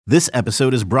This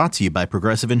episode is brought to you by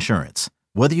Progressive Insurance.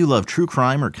 Whether you love true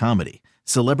crime or comedy,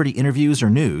 celebrity interviews or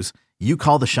news, you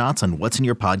call the shots on what's in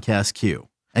your podcast queue.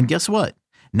 And guess what?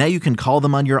 Now you can call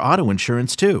them on your auto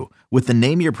insurance too with the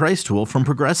Name Your Price tool from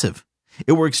Progressive.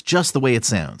 It works just the way it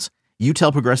sounds. You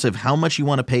tell Progressive how much you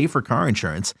want to pay for car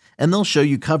insurance, and they'll show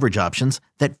you coverage options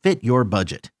that fit your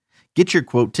budget. Get your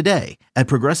quote today at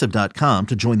Progressive.com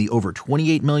to join the over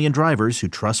 28 million drivers who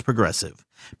trust Progressive.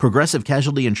 Progressive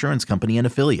Casualty Insurance Company and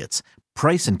Affiliates.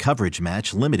 Price and coverage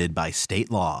match limited by state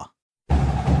law.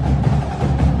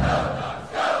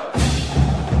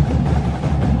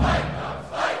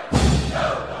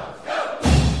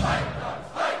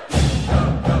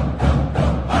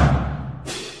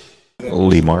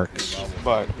 Lee Marks.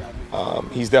 But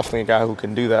he's definitely a guy who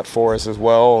can do that for us as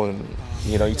well. And,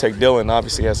 you know, you take Dylan,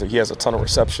 obviously he has a ton of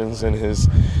receptions in his,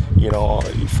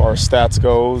 as far as stats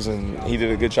goes, and he did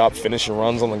a good job finishing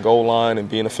runs on the goal line and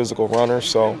being a physical runner.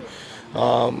 So,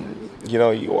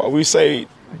 we say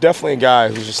definitely a guy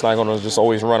who's just not going to just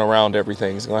always run around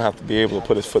everything. He's going to have to be able to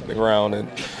put his foot in the ground and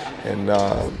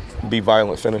be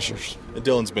violent finishers.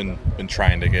 Dylan's been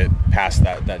trying to get past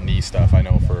that knee stuff, I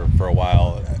know, for a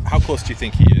while. How close do you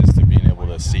think he is to being able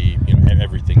to see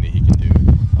everything that he can do?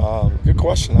 Good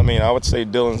question. I mean, I would say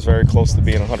Dylan's very close to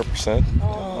being 100%.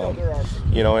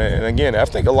 And again, I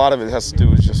think a lot of it has to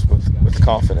do just with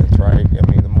confidence, right?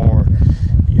 I mean, the more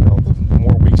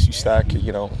weeks you stack,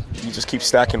 you just keep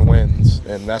stacking wins,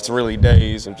 and that's really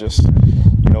days of just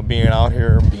being out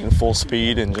here, being full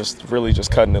speed, and just really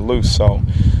just cutting it loose. So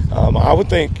I would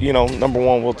think, number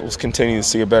one, we'll continue to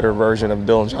see a better version of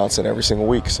Dylan Johnson every single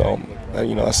week. So,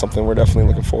 that's something we're definitely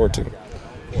looking forward to.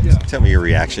 Tell me your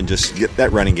reaction. Just get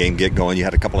that running game get going. You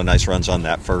had a couple of nice runs on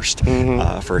that first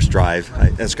drive.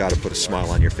 That's got to put a smile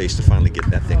on your face to finally get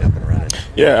that thing up and running.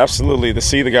 Yeah, absolutely. To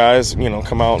see the guys,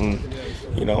 come out and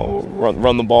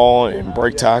run the ball and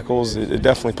break tackles, it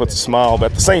definitely puts a smile.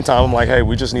 But at the same time, I'm like, hey,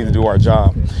 we just need to do our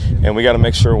job. And we got to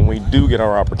make sure when we do get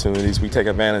our opportunities, we take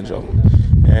advantage of them.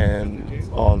 And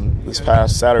on this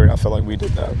past Saturday, I felt like we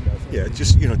did that. Yeah,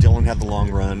 just, Dylan had the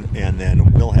long run, and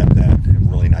then Will had that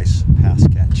really nice pass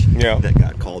catch that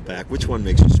got called back. Which one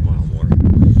makes you smile more?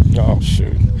 Oh,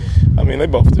 shoot. I mean, they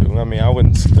both do. I mean, I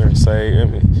wouldn't sit there and say,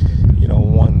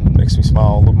 one makes me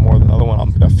smile a little more than the other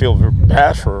one. I feel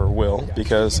bad for Will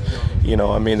because,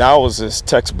 that was this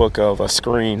textbook of a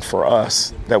screen for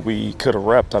us that we could have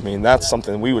repped. I mean, that's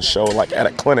something we would show like at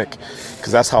a clinic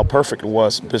because that's how perfect it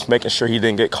was, just making sure he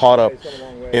didn't get caught up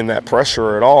in that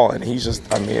pressure at all. And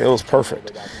it was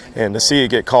perfect. And to see it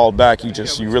get called back, you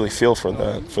really feel for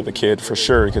the kid for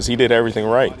sure because he did everything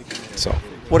right. So.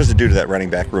 What does it do to that running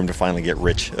back room to finally get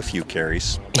Rich a few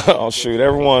carries? Oh, shoot.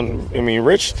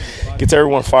 Rich gets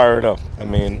everyone fired up. I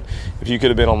mean, if you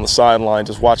could have been on the sideline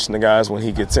just watching the guys when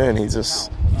he gets in, he gets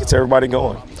everybody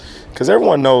going. Because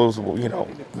everyone knows,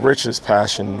 Rich's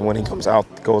passion when he goes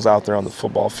out there on the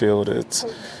football field, it's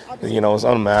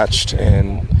unmatched.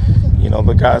 And,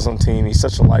 the guys on the team, he's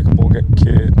such a likable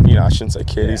kid. I shouldn't say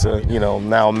kid. He's a,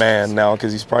 now man now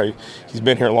because he's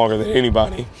been here longer than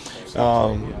anybody.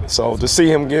 So to see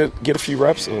him get a few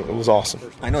reps, it was awesome.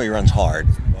 I know he runs hard.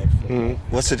 Mm-hmm.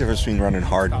 What's the difference between running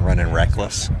hard and running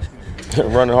reckless?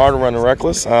 Running hard and running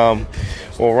reckless?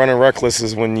 Running reckless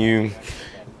is when you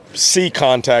see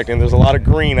contact and there's a lot of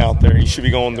green out there. You should be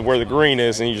going to where the green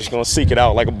is and you're just going to seek it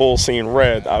out like a bull seeing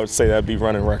red. I would say that'd be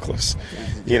running reckless.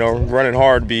 Running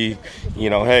hard be,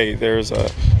 hey, there's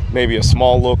maybe a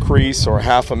small little crease or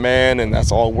half a man, and that's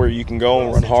all where you can go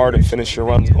and run hard and finish your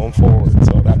runs going forward.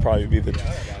 So that'd probably be the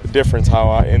difference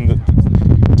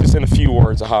just in a few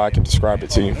words of how I can describe it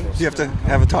to you. Do you have to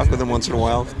have a talk with him once in a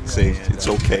while? Say it's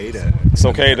okay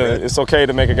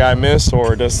to make a guy miss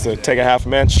or just to take a half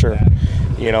man, sure.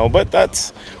 But that's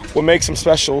what makes him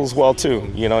special as well too.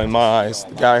 In my eyes,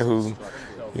 the guy who,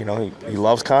 he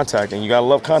loves contact, and you gotta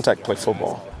love contact to play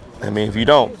football. I mean, if you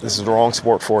don't, this is the wrong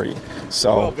sport for you.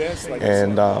 So,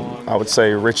 and I would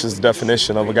say Rich is the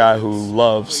definition of a guy who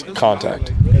loves contact.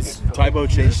 Has Tybo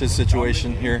changed his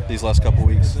situation here these last couple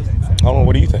weeks? I don't know.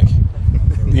 What do you think?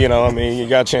 You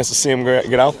got a chance to see him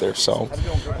get out there. So,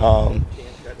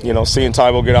 seeing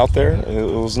Tybo get out there, it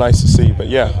was nice to see. But,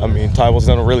 Tybo's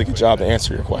done a really good job to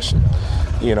answer your question.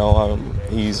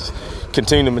 He's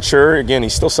continuing to mature. Again,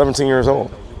 he's still 17 years old.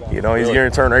 He's going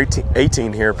to turn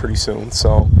 18 here pretty soon.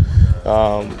 So,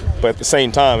 but at the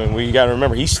same time, and we got to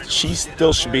remember, she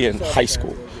still should be in high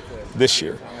school this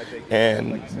year.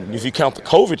 And if you count the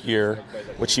COVID year,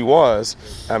 which he was,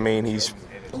 he's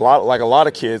a lot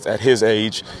of kids at his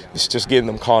age. It's just getting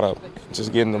them caught up,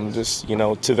 just getting them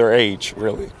to their age,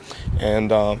 really.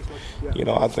 And I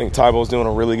think Tybo's doing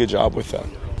a really good job with that.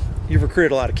 you've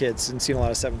recruited a lot of kids and seen a lot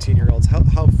of 17-year-olds.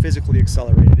 How physically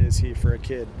accelerated is he for a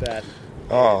kid that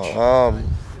age?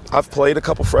 I've played a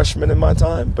couple freshmen in my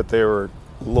time, but they were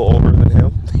a little older than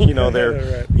him.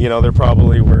 They're right. They're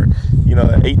probably were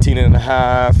 18 and a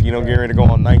half, getting ready to go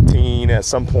on 19 at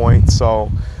some point. So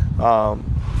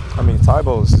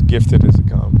Tybo's as gifted as it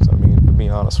comes. To be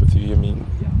honest with you,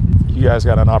 you guys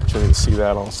got an opportunity to see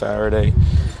that on Saturday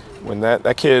when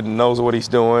that kid knows what he's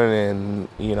doing, and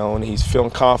and he's feeling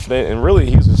confident, and really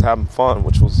he was just having fun,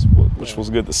 which was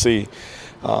good to see.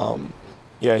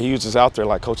 He was just out there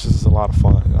like, Coach, this is a lot of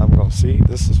fun. And I'm going to see,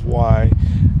 this is why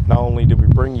not only did we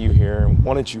bring you here and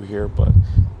wanted you here, but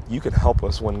you can help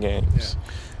us win games.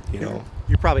 Yeah.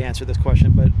 You probably answered this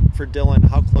question, but for Dylan,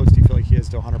 how close do you feel like he is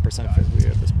to 100% physically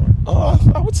at this point?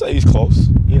 I would say he's close,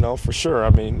 for sure.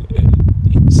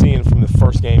 Seeing from the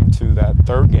first game to that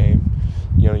third game,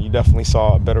 you definitely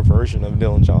saw a better version of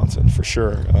Dylan Johnson for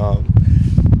sure.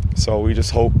 So we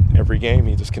just hope every game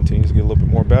he just continues to get a little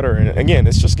bit more better. And again,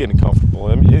 it's just getting comfortable.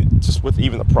 Just with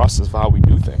even the process of how we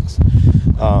do things.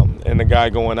 And the guy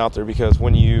going out there, because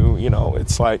when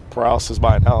it's like paralysis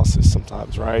by analysis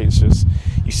sometimes, right? It's just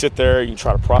you sit there, you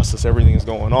try to process everything that's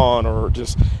going on, or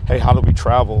just, hey, how do we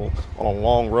travel on a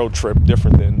long road trip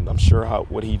different than I'm sure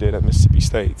what he did at Mississippi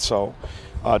State. So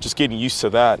just getting used to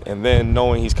that, and then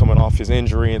knowing he's coming off his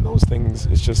injury and those things,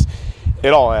 it's just,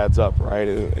 it all adds up, right?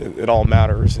 It all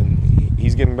matters, and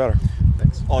he's getting better.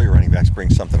 Thanks. All your running backs bring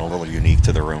something a little unique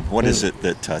to the room. What is it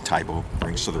that Tybo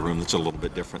brings to the room that's a little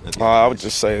bit different than the I would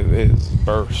just say his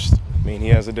burst. He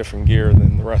has a different gear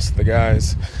than the rest of the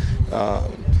guys,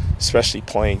 especially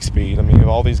playing speed. If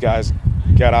all these guys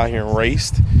got out here and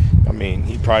raced,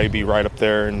 he'd probably be right up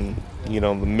there in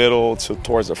the middle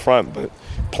towards the front, but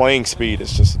playing speed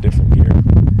is just a different gear.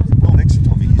 Well, Nixon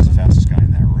told me he's the fastest guy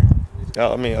in that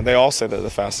room. They all said they're the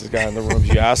fastest guy in the room.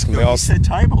 You ask them, they all said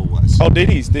Tybo was. Oh, did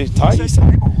he? He said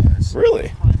Tybo was.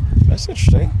 Really? That's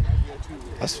interesting.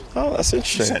 That's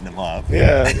interesting. Setting him up.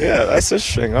 Yeah, that's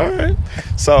interesting. All right.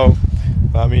 So,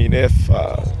 and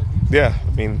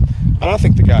I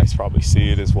think the guys probably see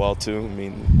it as well too.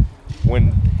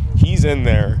 When he's in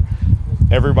there,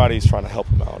 everybody's trying to help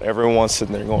him out. Everyone's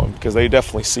sitting there going, because they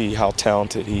definitely see how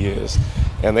talented he is,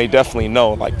 and they definitely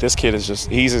know, like, this kid is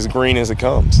he's as green as it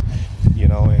comes,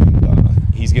 and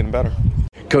he's getting better.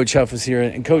 Coach Huff is here,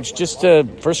 and Coach, just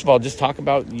first of all, just talk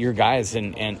about your guys,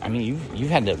 and you've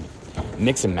had to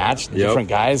mix and match the different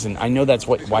guys, and I know that's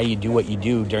why you do what you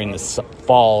do during the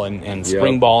fall and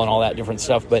spring ball and all that different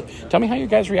stuff. But tell me how you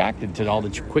guys reacted to all the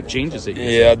quick changes that you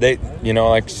did. Yeah, they,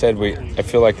 like I said, I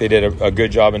feel like they did a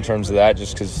good job in terms of that,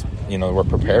 just because we're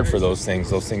prepared for those things.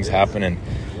 Those things happen, and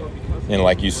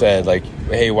like you said, like,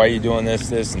 hey, why are you doing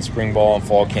this in spring ball and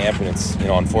fall camp? And it's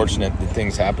unfortunate that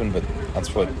things happen, but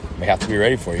that's what we have to be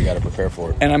ready for. You got to prepare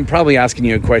for it. And I'm probably asking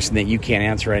you a question that you can't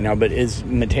answer right now, but is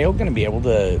Mateo going to be able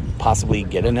to possibly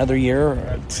get another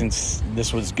year since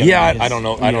this was going to be his, I don't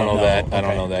know. I don't know that. Okay. I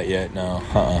don't know that yet. No.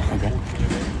 Okay.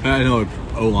 I know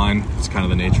O-line is kind of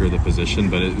the nature of the position,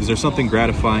 but is there something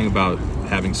gratifying about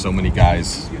having so many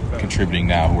guys contributing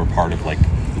now who are part of, like,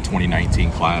 the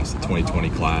 2019 class, the 2020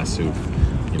 class, who've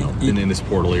been in this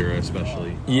portal era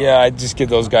especially? Yeah, I just give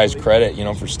those guys credit,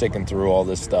 for sticking through all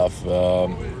this stuff.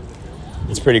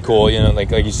 It's pretty cool,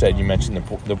 like you said, you mentioned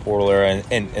the portal era,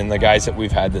 and the guys that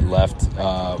we've had that left,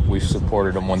 we've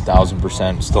supported them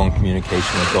 1,000%, still in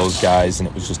communication with those guys, and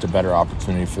it was just a better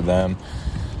opportunity for them.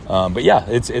 But yeah,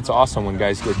 it's awesome when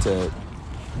guys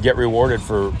get rewarded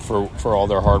for all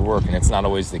their hard work, and it's not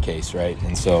always the case, right?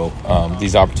 And so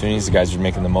these opportunities, the guys are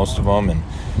making the most of them, and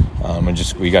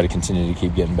we got to continue to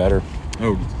keep getting better.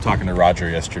 Talking to Roger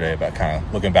yesterday about kind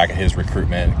of looking back at his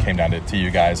recruitment, it came down to you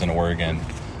guys in Oregon.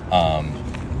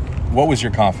 What was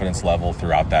your confidence level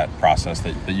throughout that process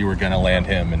that you were going to land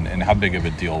him, and how big of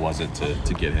a deal was it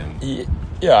to get him?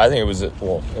 Yeah, I think it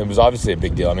was obviously a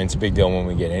big deal. It's a big deal when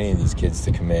we get any of these kids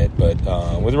to commit. But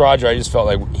with Roger, I just felt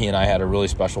like he and I had a really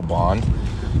special bond.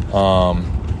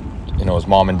 His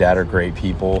mom and dad are great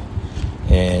people,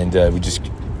 and we just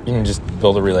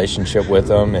built a relationship with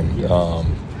them, and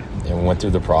we went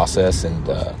through the process, and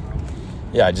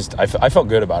I felt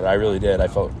good about it. I really did. I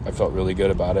felt really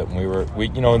good about it.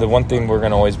 And the one thing we're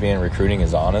going to always be in recruiting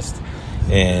is honest.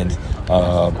 And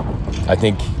I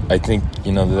think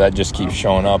that just keeps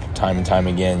showing up time and time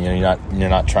again. You're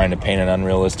not trying to paint an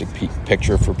unrealistic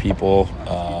picture for people,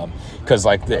 because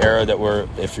like the era that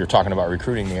if you're talking about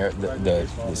recruiting, the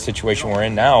situation we're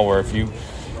in now, where if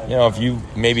you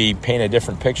maybe paint a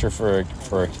different picture for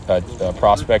a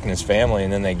prospect and his family,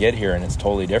 and then they get here and it's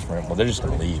totally different, well, they're just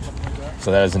going to leave.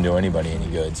 So that doesn't do anybody any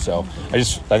good. So I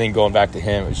think going back to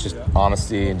him, it was just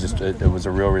honesty and just it was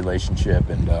a real relationship.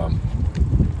 And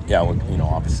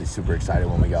obviously super excited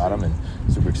when we got him, and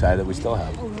super excited that we still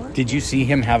have him. Did you see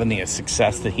him having the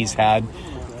success that he's had,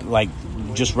 like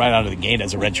just right out of the gate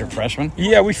as a redshirt freshman?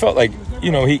 Yeah, we felt like, he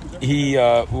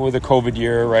with the COVID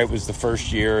year, right, was the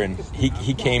first year, and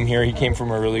he came here. He came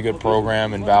from a really good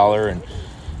program in Valor, and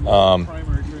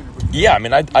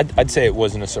I'd say it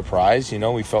wasn't a surprise.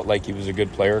 We felt like he was a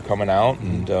good player coming out,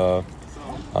 and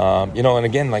and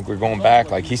again, like we're going back,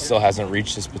 like he still hasn't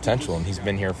reached his potential, and he's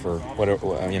been here for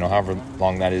however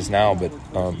long that is now, but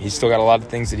he's still got a lot of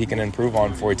things that he can improve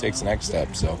on before he takes the next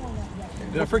step. So.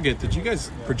 Did I forget? Did you guys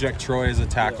project Troy as a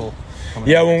tackle?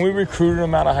 Yeah, when we recruited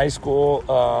him out of high school,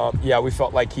 we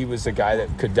felt like he was a guy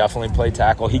that could definitely play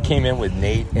tackle. He came in with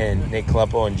Nate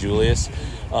Kleppo and Julius,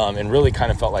 and really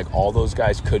kind of felt like all those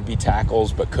guys could be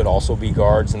tackles, but could also be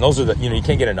guards. And those are you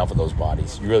can't get enough of those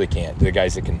bodies. You really can't. The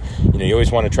guys that can, you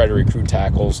always want to try to recruit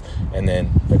tackles, and then,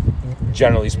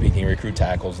 generally speaking, recruit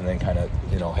tackles, and then kind of,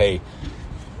 hey,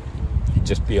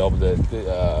 just be able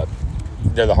to.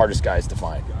 They're the hardest guys to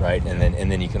find, right?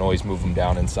 And then you can always move them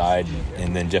down inside,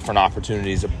 and then different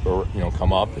opportunities,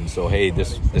 come up. And so, hey,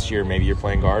 this year maybe you're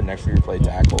playing guard, next year you play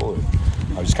tackle.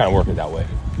 I just kind of work it that way.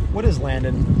 What has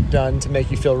Landon done to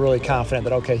make you feel really confident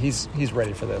that okay, he's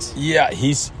ready for this? Yeah,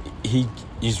 he's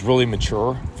really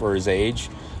mature for his age.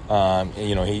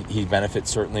 He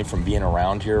benefits certainly from being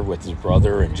around here with his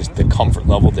brother and just the comfort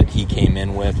level that he came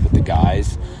in with the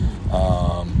guys.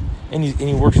 And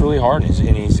he works really hard,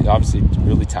 and he's obviously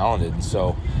really talented. And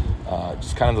so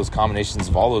just kind of those combinations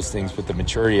of all those things, but the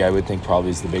maturity I would think probably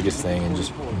is the biggest thing, and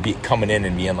just coming in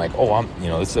and being like,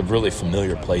 this is a really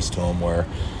familiar place to him where,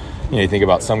 you think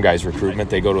about some guys' recruitment,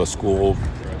 they go to a school,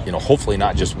 hopefully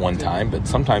not just one time, but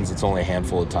sometimes it's only a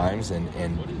handful of times, and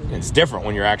it's different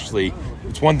when you're actually,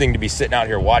 it's one thing to be sitting out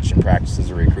here watching practice as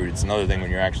a recruit, it's another thing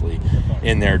when you're actually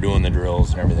in there doing the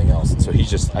drills and everything else. And so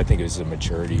I think it was a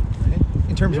maturity.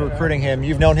 In terms of recruiting him,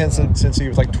 you've known him since he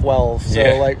was like 12.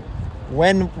 So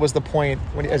when was the point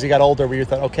as he got older where you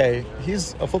thought, okay,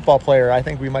 he's a football player, I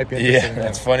think we might be interested in him?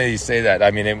 It's funny you say that.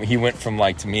 I mean, he went from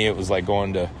to me, it was like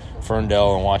going to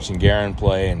Ferndale and watching Garen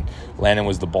play, and Landon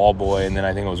was the ball boy, and then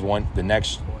I think it was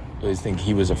I think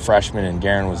he was a freshman and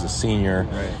Garen was a senior,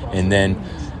 right. And then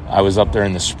I was up there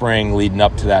in the spring leading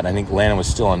up to that, and I think Landon was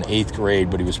still in 8th grade,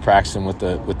 but he was practicing with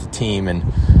the team, and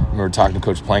I remember talking to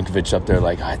Coach Plankovich up there,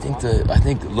 like, I think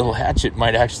Little Hatchet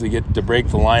might actually get to break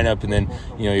the lineup, and then,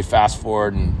 you fast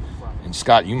forward, and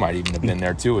Scott, you might even have been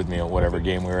there too with me at whatever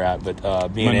game we were at,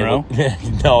 but being Monroe?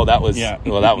 No, that was,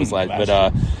 that was like,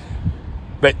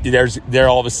 but there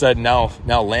all of a sudden now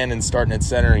Landon's starting at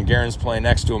center and Garen's playing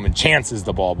next to him, and Chance is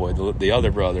the ball boy, the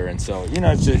other brother, and so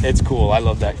it's cool. I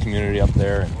love that community up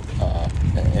there,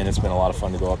 and it's been a lot of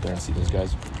fun to go up there and see those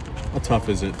guys. How tough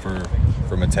is it for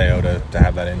Mateo to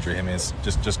have that injury? I mean, it's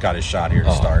just got his shot here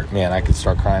to start. Man, I could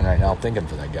start crying right now thinking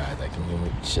for that guy. Like,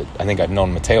 I think I've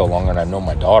known Mateo longer than I've known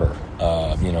my daughter.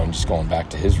 And just going back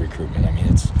to his recruitment. I mean,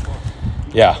 it's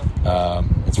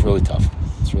really tough.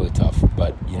 It's really tough,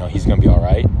 but he's going to be all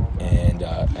right, and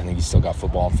I think he's still got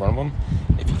football in front of him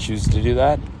if he chooses to do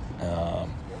that.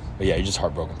 But yeah, you're just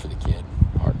heartbroken for the kid.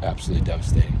 Absolutely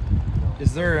devastating.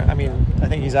 Is there, I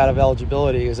think he's out of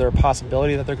eligibility. Is there a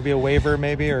possibility that there could be a waiver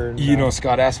maybe? Or no?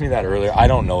 Scott asked me that earlier. I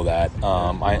don't know that.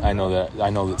 I know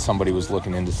that somebody was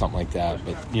looking into something like that.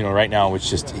 But, right now it's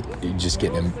just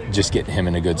getting him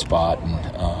in a good spot,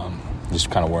 and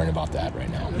just kind of worrying about that right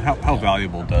now. How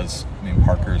valuable does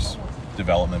Parker's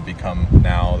development become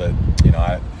now that,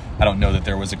 I don't know that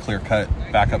there was a clear-cut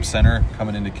backup center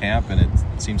coming into camp, and it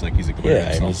seees like he's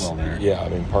acquitted himself well there. Yeah,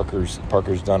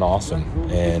 Parker's done awesome.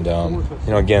 And,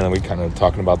 again, we kind of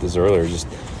talking about this earlier, just,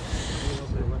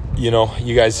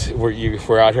 you guys,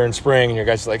 we're out here in spring, and your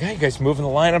guys are like, hey, you guys moving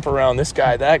the lineup around, this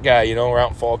guy, that guy, we're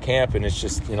out in fall camp, and it's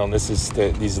just,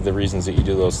 these are the reasons that you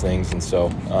do those things. And so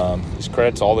just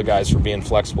credit to all the guys for being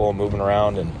flexible and moving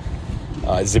around. And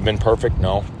has it been perfect?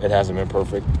 No, it hasn't been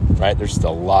perfect, right? There's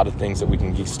still a lot of things that we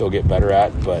can still get better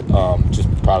at, but just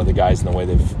proud of the guys and the way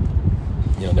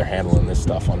they're handling this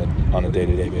stuff on a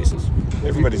day-to-day basis.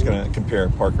 Everybody's going to compare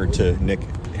Parker to Nick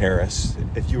Harris.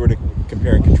 If you were to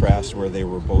compare and contrast where they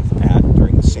were both at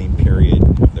during the same period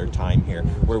of their time here,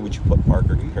 where would you put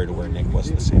Parker compared to where Nick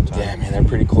was at the same time? Yeah, man, they're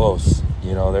pretty close.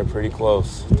 They're pretty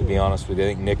close, to be honest with you. I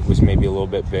think Nick was maybe a little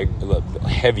bit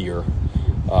heavier,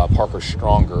 Parker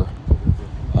stronger.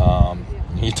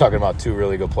 You're talking about two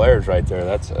really good players right there.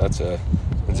 That's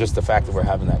just the fact that we're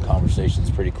having that conversation is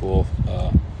pretty cool.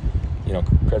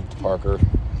 Credit to Parker.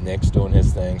 Nick's doing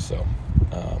his thing. So,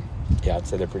 yeah, I'd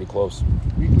say they're pretty close.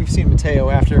 We've seen Mateo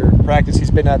after practice.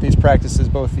 He's been at these practices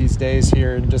both these days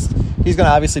here, and just he's going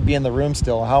to obviously be in the room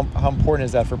still. How important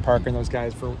is that for Parker and those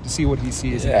guys to see what he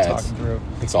sees and talk him through?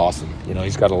 It's awesome.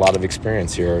 He's got a lot of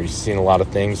experience here. He's seen a lot of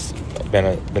things,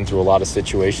 been through a lot of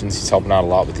situations. He's helping out a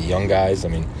lot with the young guys. I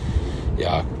mean,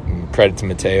 yeah, credit to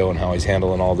Mateo and how he's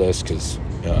handling all this, because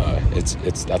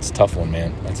that's a tough one,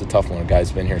 man. That's a tough one. A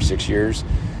guy's been here 6 years,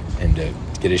 and to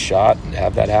get his shot and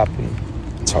have that happen,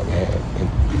 it's hard.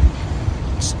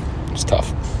 It's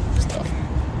tough. It's tough.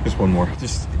 Just one more.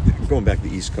 Just going back to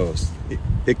the East Coast,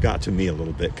 it got to me a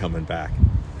little bit coming back.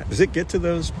 Does it get to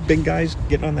those big guys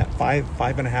getting on that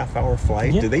 5.5 hour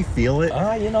flight? Yeah. Do they feel it?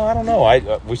 I don't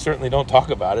know. We certainly don't talk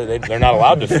about it. They're not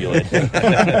allowed to feel it.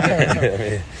 I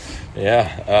mean,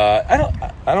 yeah. I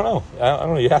don't know. I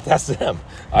don't know. You have to ask them.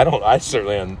 I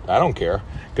don't care,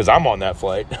 because I'm on that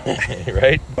flight,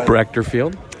 right? Brechter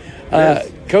Field.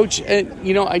 Coach,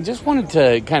 I just wanted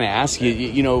to kind of ask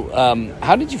you,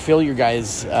 how did you feel your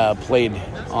guys played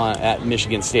at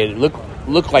Michigan State? It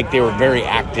looked like they were very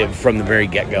active from the very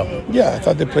get-go. Yeah, I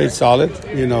thought they played solid.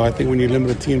 I think when you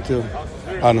limit a team to,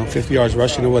 50 yards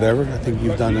rushing or whatever, I think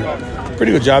you've done a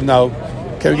pretty good job. Now,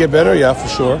 can we get better? Yeah, for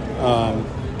sure.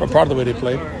 But part of the way they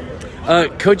played.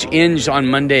 Coach Inge on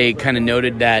Monday kind of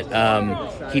noted that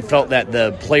he felt that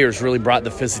the players really brought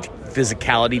the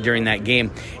physicality during that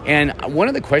game. And one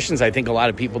of the questions I think a lot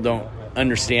of people don't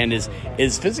understand is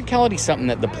physicality something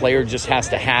that the player just has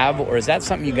to have, or is that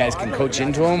something you guys can coach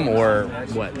into them, or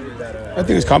what? I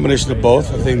think it's a combination of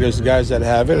both. I think there's guys that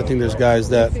have it. I think there's guys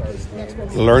that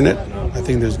learn it. I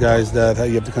think there's guys that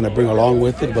you have to kind of bring along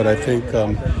with it. But I think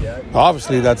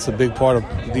obviously that's a big part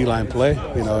of D-line play,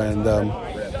 and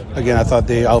again, I thought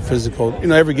they out-physical.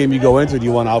 Every game you go into,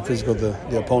 you want to out-physical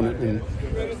the opponent, and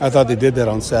I thought they did that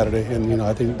on Saturday, and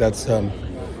I think that's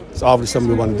it's obviously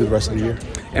something we want to do the rest of the year.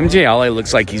 MJ Ale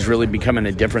looks like he's really becoming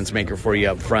a difference maker for you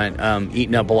up front,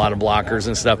 eating up a lot of blockers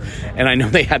and stuff. And I know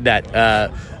they had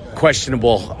that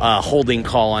questionable holding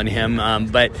call on him,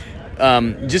 but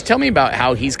just tell me about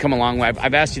how he's come along.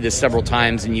 I've asked you this several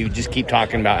times, and you just keep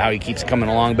talking about how he keeps coming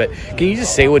along. But can you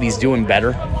just say what he's doing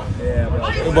better?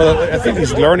 Well, I think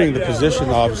he's learning the position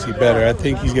obviously better. I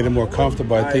think he's getting more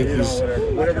comfortable. I think he's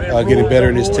getting better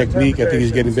in his technique. I think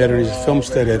he's getting better in his film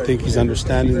study. I think he's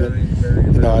understanding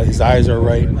that his eyes are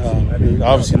right.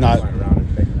 Obviously not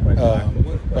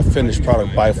a finished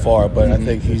product by far, but I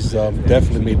think he's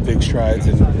definitely made big strides,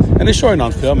 and it's showing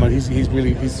on film. And he's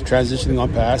transitioning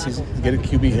on pass. He's getting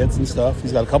QB hits and stuff.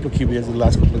 He's got a couple of QB hits in the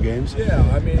last couple of games.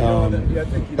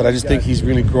 But I just think he's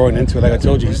really growing into it. Like I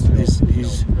told you,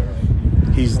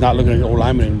 he's not looking at O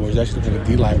lineman anymore. He's actually looking at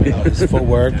D lineman now. His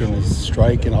footwork and his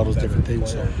strike and all those different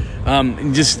things. So.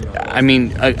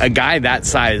 A guy that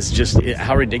size, just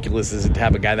how ridiculous is it to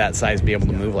have a guy that size be able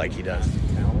to move like he does?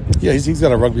 Yeah, he's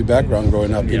got a rugby background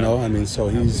growing up, so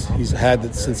he's had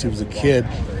it since he was a kid.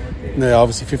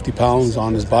 Obviously 50 pounds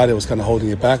on his body was kind of holding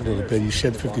it back a little bit. You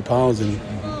shed 50 pounds and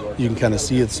you can kind of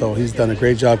see it. So he's done a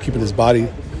great job keeping his body,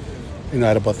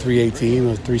 at about 318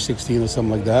 or 316 or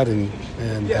something like that. And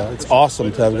it's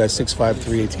awesome to have a guy 6'5",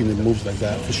 318 that moves like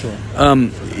that, for sure.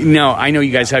 Now, I know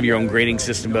you guys have your own grading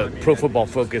system, but Pro Football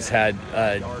Focus had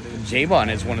Javon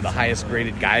as one of the highest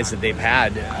graded guys that they've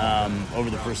had over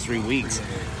the first 3 weeks.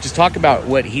 Just talk about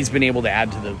what he's been able to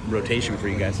add to the rotation for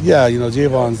you guys. Yeah,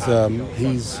 Javon's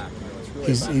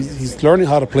he's learning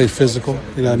how to play physical.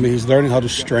 He's learning how to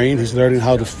strain. He's learning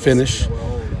how to finish.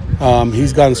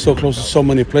 He's gotten so close to so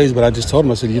many plays, but I just told him,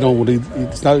 I said, you don't want to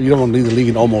lead the league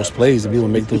in almost plays to be able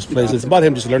to make those plays. It's about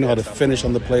him just learning how to finish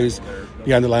on the plays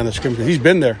behind the line of scrimmage. He's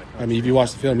been there. If you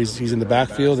watch the film, he's in the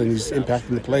backfield and he's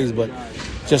impacting the plays, but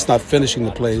just not finishing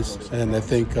the plays. And I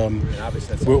think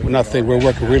we're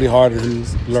working really hard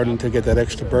and learning to get that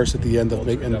extra burst at the end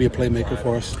and be a playmaker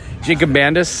for us. Jacob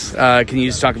Bandes, can you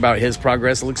just talk about his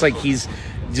progress? It looks like he's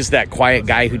just that quiet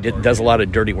guy who does a lot of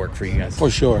dirty work for you guys. For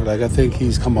sure. I think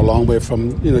he's come a long way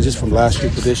from, just from last year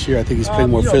to this year. I think he's playing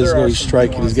more physical. He's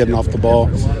striking. He's getting off the ball.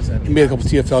 He made a couple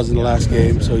TFLs in the last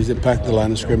game, so he's impacted the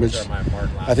line of scrimmage.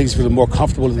 I think he's feeling more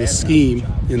comfortable in the scheme,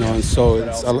 and so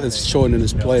it's showing in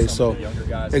his play. So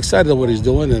excited about what he's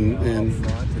doing and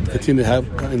continue to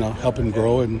help him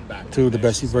grow and to the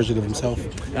best version of himself.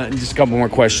 Just a couple more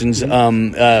questions.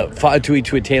 Fa'atui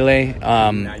Tuitele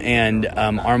and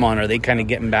Armon, are they kind of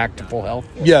getting back to full health?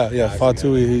 Yeah.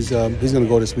 Fa'atui, he's going to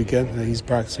go this weekend. He's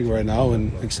practicing right now,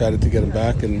 and excited to get him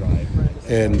back, and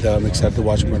I'm excited to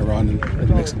watch him run around and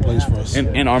make some plays for us. And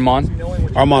Armon?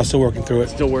 Armon's still working through it.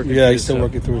 Still working. Yeah, he's still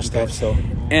working through his stuff. So.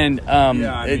 And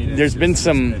there's been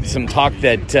some talk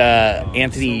that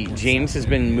Anthony James has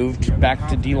been moved back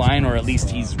to D-line, or at least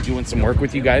he's doing some work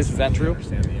with you guys. Is that true?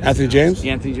 Anthony James?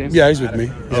 Anthony James? Yeah, he's with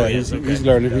me. Oh, yeah, he's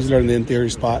learning. He's learning the interior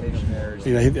spot.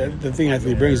 You know, the thing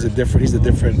Anthony brings is different.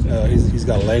 He's he's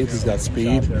got length. He's got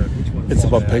speed. It's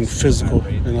about playing physical.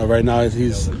 You know, right now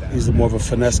he's more of a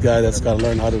finesse guy that's got to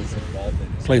learn how to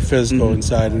play physical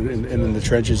inside and in the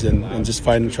trenches and just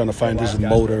trying to find his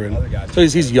motor. And so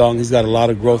he's young. He's got a lot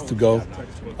of growth to go.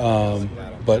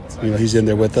 But you know, he's in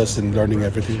there with us and learning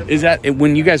everything. Is that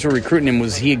when you guys were recruiting him?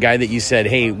 Was he a guy that you said,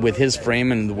 "Hey, with his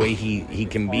frame and the way he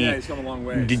can be"?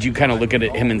 Did you kind of look at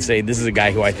him and say, "This is a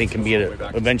guy who I think can be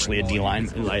eventually a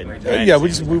D-line"? Yeah, we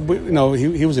you know,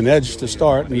 he was an edge to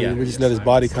start, and we just let his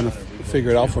body kind of figure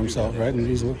it out for himself, right? And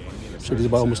he's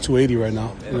about almost 280 right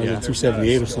now,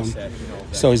 278 or something.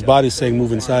 So his body's saying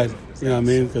move inside. You know what I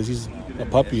mean? Because he's a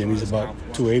puppy and he's about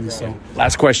 280. So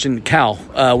last question, Cal,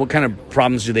 what kind of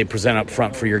problems do they present up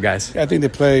front for your guys? I think they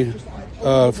play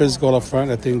physical up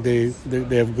front. I think they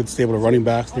have a good stable of running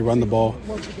backs. They run the ball,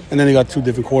 and then they got two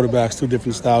different quarterbacks, two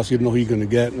different styles. You don't know who you're going to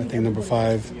get. And I think number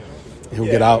 5, he'll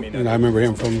get out. And I remember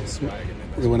him from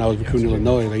when I was recruiting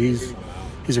Illinois. Like he's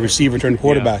a receiver turned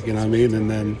quarterback. You know what I mean? And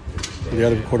then the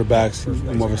other quarterbacks,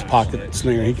 more of his pocket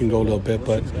slinger. He can go a little bit,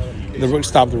 but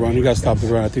stop the run. You got to stop the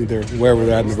run. I think they're wherever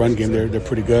they're at in the run game, they're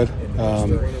pretty good,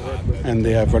 and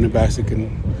they have running backs that can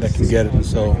get it. And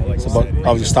so it's about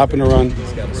obviously stopping the run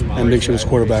and make sure his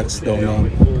quarterbacks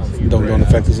don't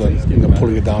affect us on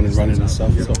pulling it down and running and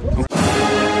stuff. So.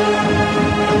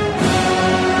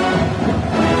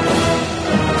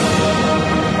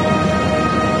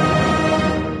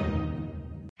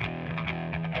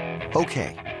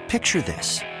 Okay, picture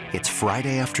this. It's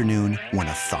Friday afternoon when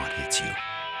a thought hits you.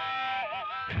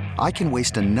 I can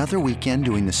waste another weekend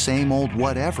doing the same old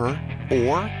whatever,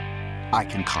 or I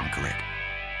can conquer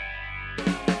it.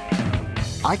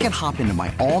 I can hop into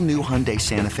my all-new Hyundai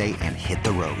Santa Fe and hit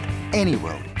the road. Any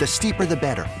road. The steeper, the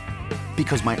better.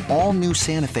 Because my all-new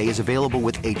Santa Fe is available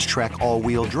with H-Track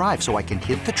all-wheel drive, so I can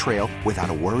hit the trail without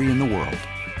a worry in the world.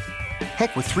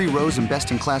 Heck, with 3 rows and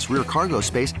best-in-class rear cargo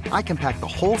space, I can pack the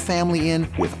whole family in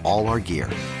with all our gear.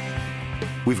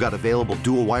 We've got available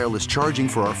dual wireless charging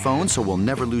for our phones, so we'll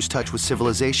never lose touch with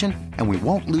civilization, and we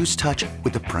won't lose touch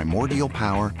with the primordial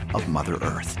power of Mother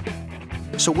Earth.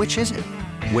 So which is it?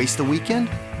 Waste the weekend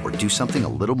or do something a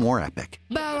little more epic?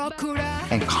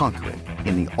 And conquer it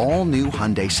in the all-new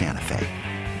Hyundai Santa Fe.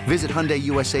 Visit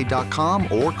HyundaiUSA.com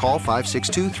or call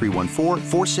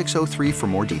 562-314-4603 for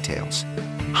more details.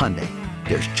 Hyundai,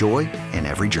 there's joy in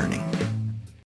every journey.